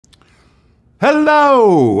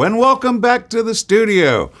Hello, and welcome back to the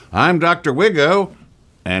studio. I'm Dr. Wiggo,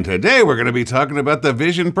 and today we're going to be talking about the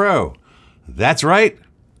Vision Pro. That's right,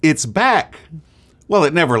 it's back. Well,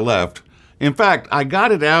 it never left. In fact, I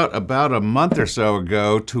got it out about a month or so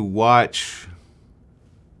ago to watch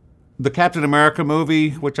the Captain America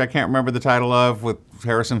movie, which I can't remember the title of, with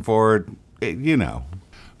Harrison Ford, you know,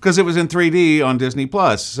 because it was in 3D on Disney+.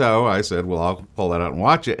 So I said, well, I'll pull that out and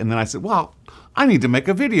watch it. And then I said, well, I need to make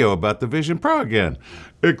a video about the Vision Pro again.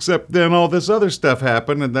 Except then all this other stuff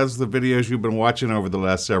happened, and that's the videos you've been watching over the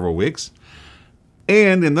last several weeks.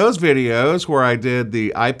 And in those videos where I did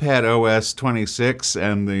the iPad OS 26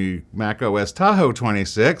 and the Mac OS Tahoe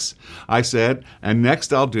 26, I said, and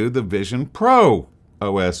next I'll do the Vision Pro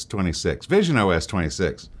OS 26, VisionOS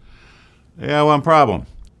 26. Yeah, one problem.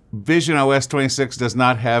 VisionOS 26 does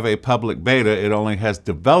not have a public beta. It only has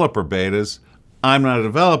developer betas. I'm not a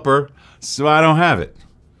developer, so I don't have it.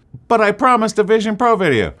 But I promised a Vision Pro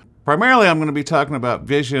video. Primarily, I'm going to be talking about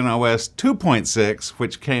VisionOS 2.6,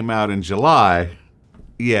 which came out in July.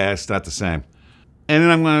 Yeah, it's not the same. And then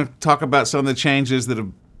I'm going to talk about some of the changes that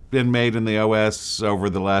have been made in the OS over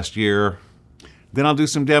the last year. Then I'll do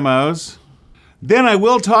some demos. Then I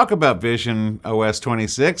will talk about VisionOS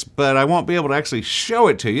 26, but I won't be able to actually show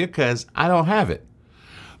it to you because I don't have it.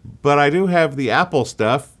 But I do have the Apple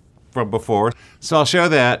stuff from before, so I'll show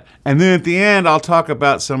that. And then at the end, I'll talk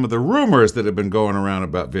about some of the rumors that have been going around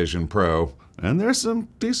about Vision Pro, and there's some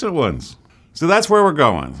decent ones. So that's where we're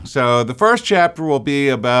going. So the first chapter will be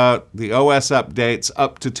about the OS updates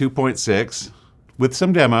up to 2.6 with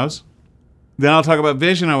some demos. Then I'll talk about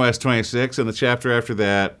VisionOS 26 in the chapter after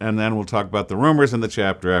that, and then we'll talk about the rumors in the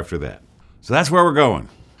chapter after that. So that's where we're going.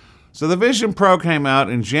 So the Vision Pro came out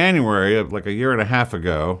in January, like a year and a half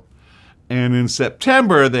ago, and in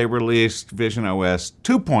September they released VisionOS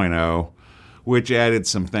 2.0, which added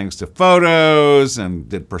some things to photos and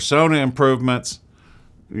did persona improvements.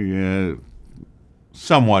 Yeah,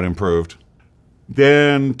 somewhat improved.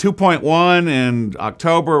 Then 2.1 in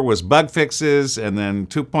October was bug fixes, and then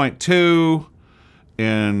 2.2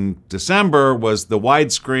 in December was the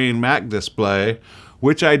widescreen Mac display,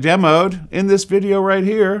 which I demoed in this video right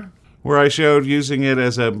here, where I showed using it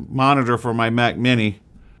as a monitor for my Mac Mini,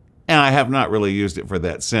 and I have not really used it for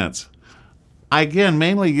that since. I, again,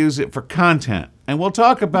 mainly use it for content, and we'll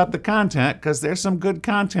talk about the content because there's some good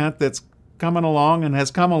content that's coming along and has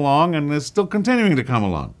come along and is still continuing to come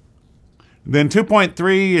along. Then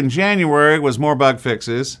 2.3 in January was more bug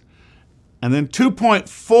fixes. And then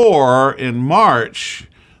 2.4 in March,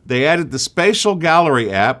 they added the Spatial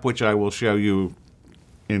Gallery App, which I will show you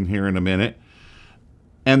in here in a minute,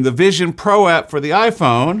 and the Vision Pro app for the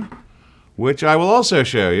iPhone, which I will also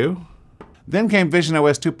show you. Then came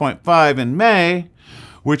VisionOS 2.5 in May,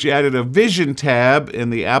 which added a Vision tab in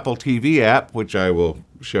the Apple TV app, which I will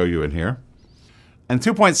show you in here. And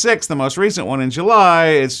 2.6, the most recent one in July,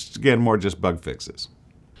 it's again more just bug fixes.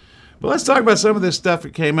 But let's talk about some of this stuff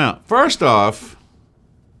that came out. First off,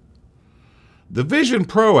 the Vision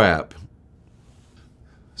Pro app.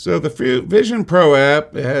 So the Vision Pro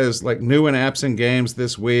app has like new apps and games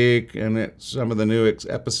this week, and it's some of the new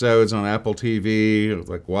episodes on Apple TV,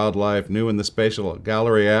 like Wildlife, new in the Spatial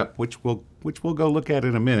Gallery app, which we'll go look at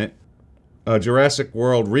in a minute. Jurassic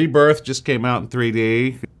World Rebirth just came out in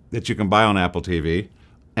 3D. That you can buy on Apple TV.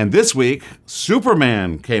 And this week,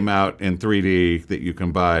 Superman came out in 3D that you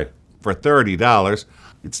can buy for $30.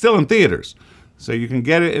 It's still in theaters, so you can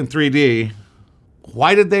get it in 3D.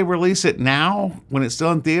 Why did they release it now when it's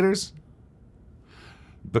still in theaters?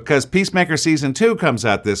 Because Peacemaker Season 2 comes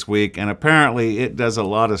out this week, and apparently it does a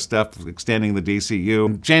lot of stuff extending the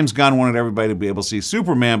DCU. James Gunn wanted everybody to be able to see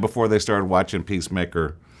Superman before they started watching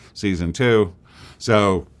Peacemaker Season 2.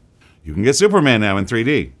 So you can get Superman now in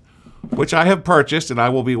 3D. Which I have purchased and I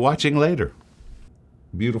will be watching later.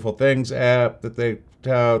 Beautiful Things app that they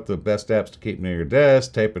tout, the best apps to keep near your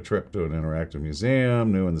desk, tape a trip to an interactive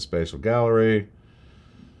museum, new in the Spatial Gallery.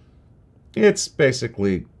 It's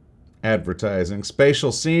basically advertising.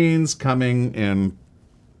 Spatial Scenes coming in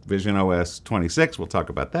VisionOS 26. We'll talk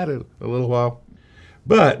about that in a little while.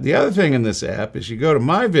 But the other thing in this app is you go to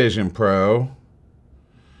My Vision Pro,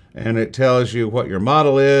 and it tells you what your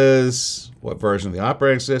model is, what version of the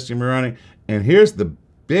operating system you're running. And here's the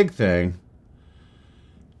big thing.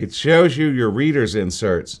 It shows you your reader's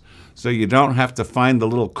inserts. So you don't have to find the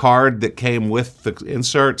little card that came with the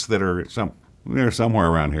inserts that are they're somewhere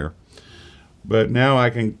around here. But now I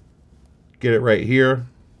can get it right here.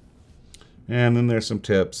 And then there's some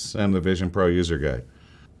tips and the Vision Pro user guide.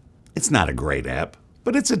 It's not a great app,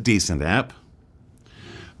 but it's a decent app.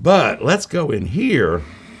 But let's go in here.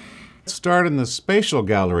 Let's start in the Spatial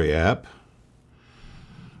Gallery app.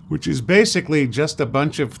 which is basically just a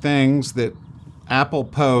bunch of things that Apple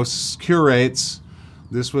posts, curates.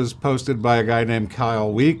 This was posted by a guy named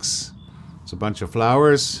Kyle Weeks. It's a bunch of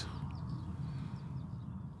flowers.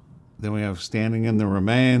 Then we have standing in the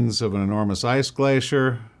remains of an enormous ice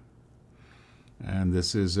glacier. And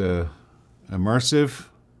this is a immersive,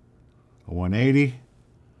 a 180.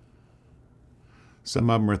 Some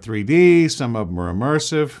of them are 3D, some of them are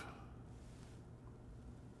immersive.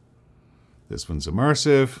 This one's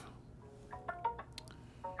immersive.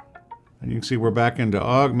 And you can see we're back into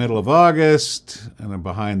middle of August, and then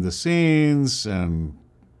behind the scenes, and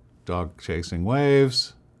dog chasing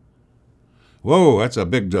waves. Whoa, that's a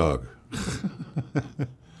big dog.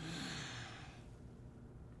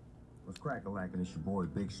 What's crack-a-lackin'? It's your boy,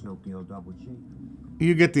 Big Snooky on Double G.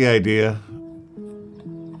 You get the idea.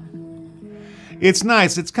 It's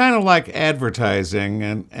nice. It's kind of like advertising,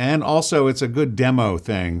 and also it's a good demo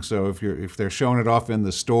thing. So if they're showing it off in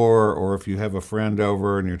the store, or if you have a friend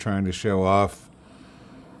over and you're trying to show off,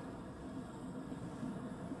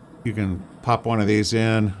 you can pop one of these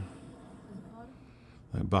in.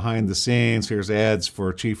 And behind the scenes, here's ads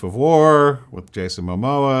for Chief of War with Jason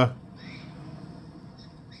Momoa.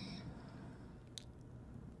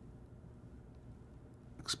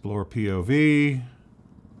 Explore POV.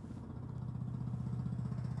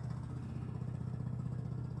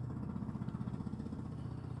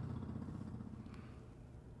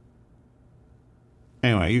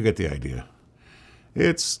 Anyway, you get the idea.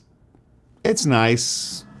 It's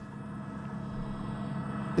nice.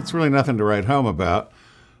 It's really nothing to write home about.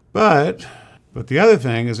 But the other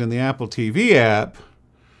thing is, in the Apple TV app,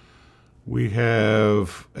 we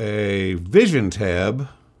have a Vision tab.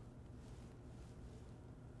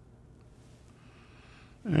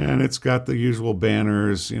 And it's got the usual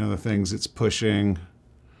banners, the things it's pushing.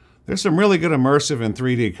 There's some really good immersive and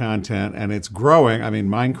 3D content, and it's growing. I mean,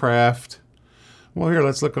 Minecraft. Well, here,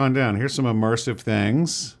 let's look on down. Here's some immersive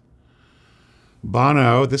things.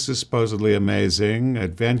 Bono, this is supposedly amazing.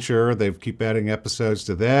 Adventure, they keep adding episodes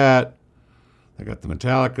to that. They got the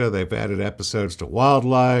Metallica, they've added episodes to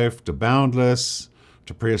Wildlife, to Boundless,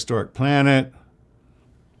 to Prehistoric Planet.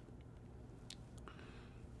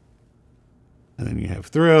 And then you have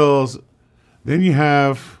Thrills. Then you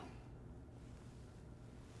have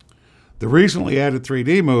the recently added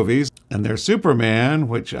 3D movies, and there's Superman,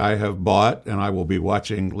 which I have bought and I will be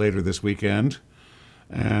watching later this weekend,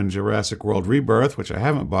 and Jurassic World Rebirth, which I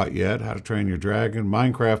haven't bought yet, How to Train Your Dragon,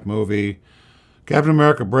 Minecraft movie, Captain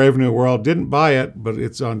America Brave New World. Didn't buy it, but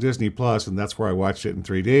it's on Disney Plus, and that's where I watched it in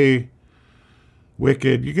 3D.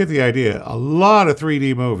 Wicked, you get the idea. A lot of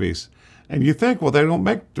 3D movies. And you think, well, they don't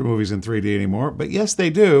make the movies in 3D anymore, but yes, they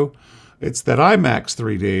do. It's that IMAX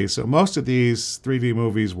 3D, so most of these 3D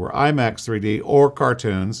movies were IMAX 3D or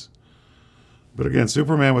cartoons. But again,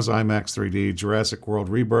 Superman was IMAX 3D, Jurassic World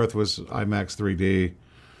Rebirth was IMAX 3D.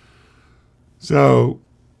 So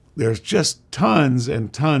there's just tons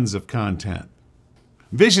and tons of content.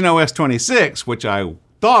 VisionOS 26, which I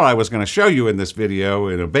thought I was going to show you in this video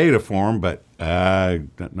in a beta form, but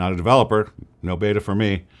not a developer, no beta for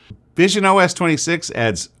me. VisionOS 26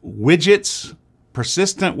 adds widgets,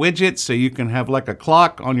 persistent widgets, so you can have like a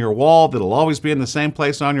clock on your wall that'll always be in the same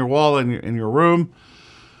place on your wall in your room,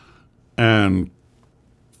 and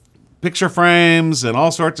picture frames and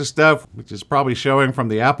all sorts of stuff, which is probably showing from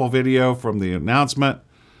the Apple video from the announcement.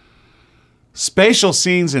 Spatial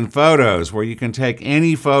scenes and photos, where you can take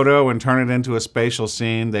any photo and turn it into a spatial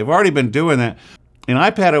scene. They've already been doing that. In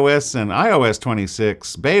iPadOS and iOS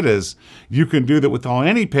 26 betas, you can do that with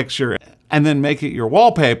any picture and then make it your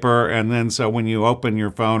wallpaper. And then so when you open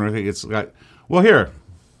your phone, or it's like, well, here,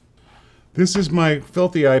 this is my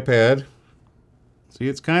filthy iPad. See,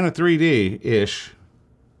 it's kind of 3D-ish.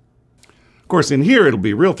 Of course, in here, it'll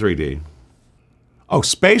be real 3D. Oh,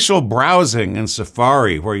 spatial browsing in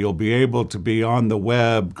Safari, where you'll be able to be on the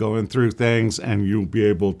web going through things, and you'll be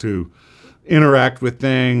able to interact with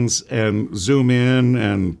things and zoom in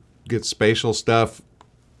and get spatial stuff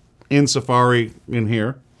in Safari in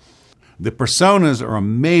here. The personas are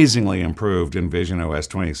amazingly improved in VisionOS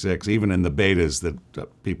 26, even in the betas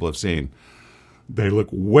that people have seen. They look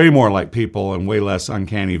way more like people and way less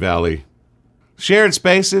uncanny valley. Shared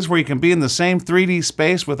spaces, where you can be in the same 3D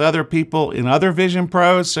space with other people in other Vision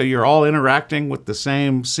Pros, so you're all interacting with the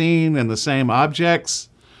same scene and the same objects.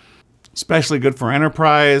 Especially good for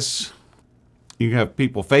enterprise. You have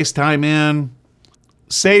people FaceTime in.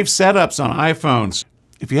 Save setups on iPhones.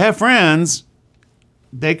 If you have friends,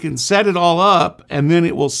 they can set it all up, and then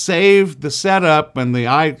it will save the setup and the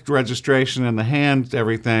eye registration and the hand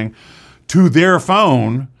everything to their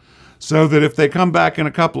phone. so that if they come back in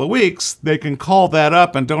a couple of weeks, they can call that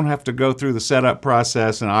up and don't have to go through the setup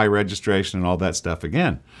process and iRegistration and all that stuff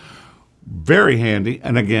again. Very handy,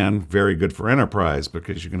 and again, very good for enterprise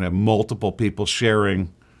because you can have multiple people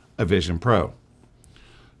sharing a Vision Pro.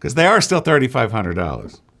 Because they are still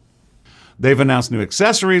 $3,500. They've announced new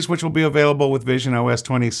accessories which will be available with VisionOS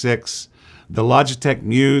 26. The Logitech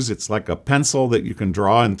Muse, it's like a pencil that you can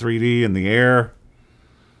draw in 3D in the air.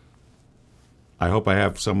 I hope I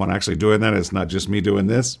have someone actually doing that. It's not just me doing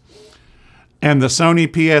this. And the Sony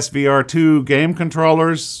PSVR 2 game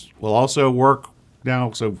controllers will also work now,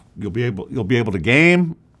 so you'll be able to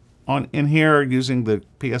game in here using the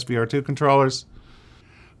PSVR 2 controllers.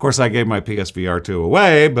 Of course, I gave my PSVR 2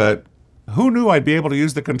 away, but who knew I'd be able to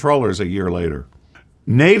use the controllers a year later?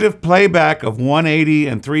 Native playback of 180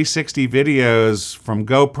 and 360 videos from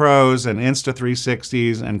GoPros and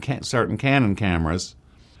Insta360s and certain Canon cameras.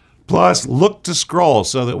 Plus, look to scroll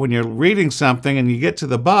so that when you're reading something and you get to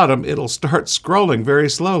the bottom, it'll start scrolling very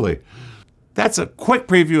slowly. That's a quick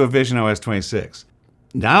preview of VisionOS 26.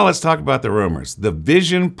 Now let's talk about the rumors. The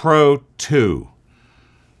Vision Pro 2.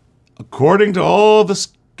 According to all the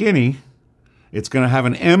skinny, it's going to have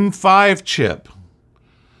an M5 chip.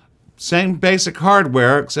 Same basic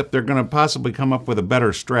hardware, except they're going to possibly come up with a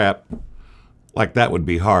better strap. Like that would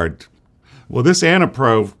be hard. Well, this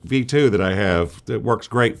AnaPro V2 that I have, that works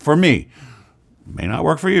great for me. May not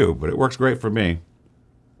work for you, but it works great for me.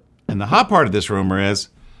 And the hot part of this rumor is,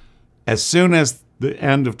 as soon as the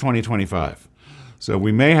end of 2025. So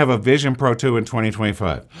we may have a Vision Pro 2 in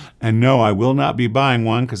 2025. And no, I will not be buying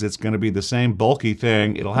one because it's going to be the same bulky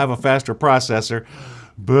thing. It'll have a faster processor,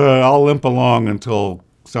 but I'll limp along until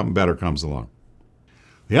something better comes along.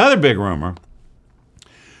 The other big rumor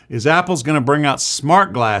is Apple's going to bring out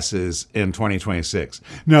smart glasses in 2026.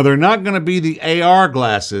 Now, they're not going to be the AR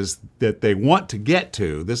glasses that they want to get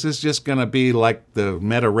to. This is just going to be like the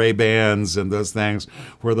Meta Ray-Bans and those things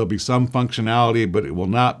where there'll be some functionality, but it will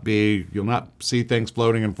not be, you'll not see things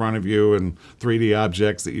floating in front of you and 3D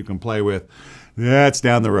objects that you can play with. That's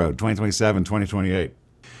down the road, 2027, 2028.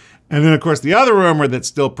 And then, of course, the other rumor that's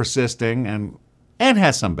still persisting and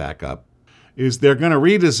has some backup is they're going to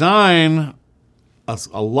redesign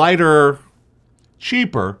a lighter,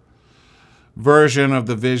 cheaper version of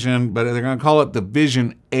the Vision, but they're going to call it the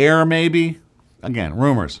Vision Air maybe. Again,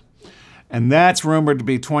 rumors. And that's rumored to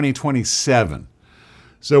be 2027.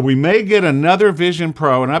 So we may get another Vision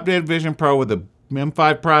Pro, an updated Vision Pro with a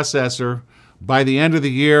M5 processor by the end of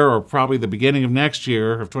the year or probably the beginning of next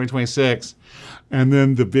year, of 2026. And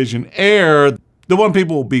then the Vision Air, the one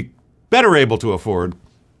people will be better able to afford,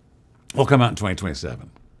 will come out in 2027.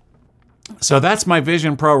 So that's my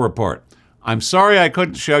Vision Pro report. I'm sorry I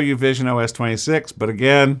couldn't show you VisionOS 26, but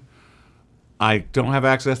again, I don't have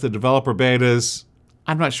access to developer betas.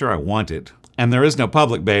 I'm not sure I want it. And there is no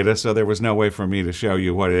public beta, so there was no way for me to show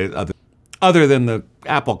you what it is other than the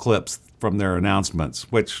Apple clips from their announcements,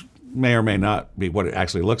 which may or may not be what it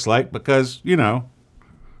actually looks like because, you know,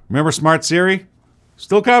 remember Smart Siri?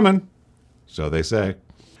 Still coming, so they say.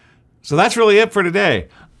 So that's really it for today.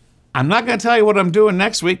 I'm not going to tell you what I'm doing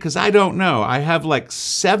next week because I don't know. I have like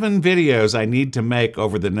 7 videos I need to make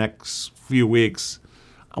over the next few weeks.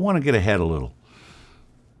 I want to get ahead a little.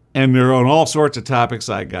 And they're on all sorts of topics.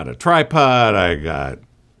 I got a tripod. I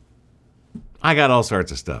got all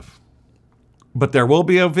sorts of stuff. But there will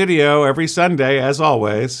be a video every Sunday, as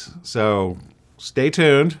always. So stay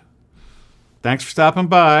tuned. Thanks for stopping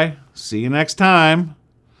by. See you next time.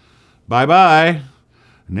 Bye-bye.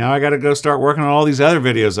 Now I got to go start working on all these other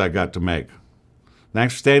videos I got to make.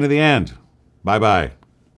 Thanks for staying to the end. Bye-bye.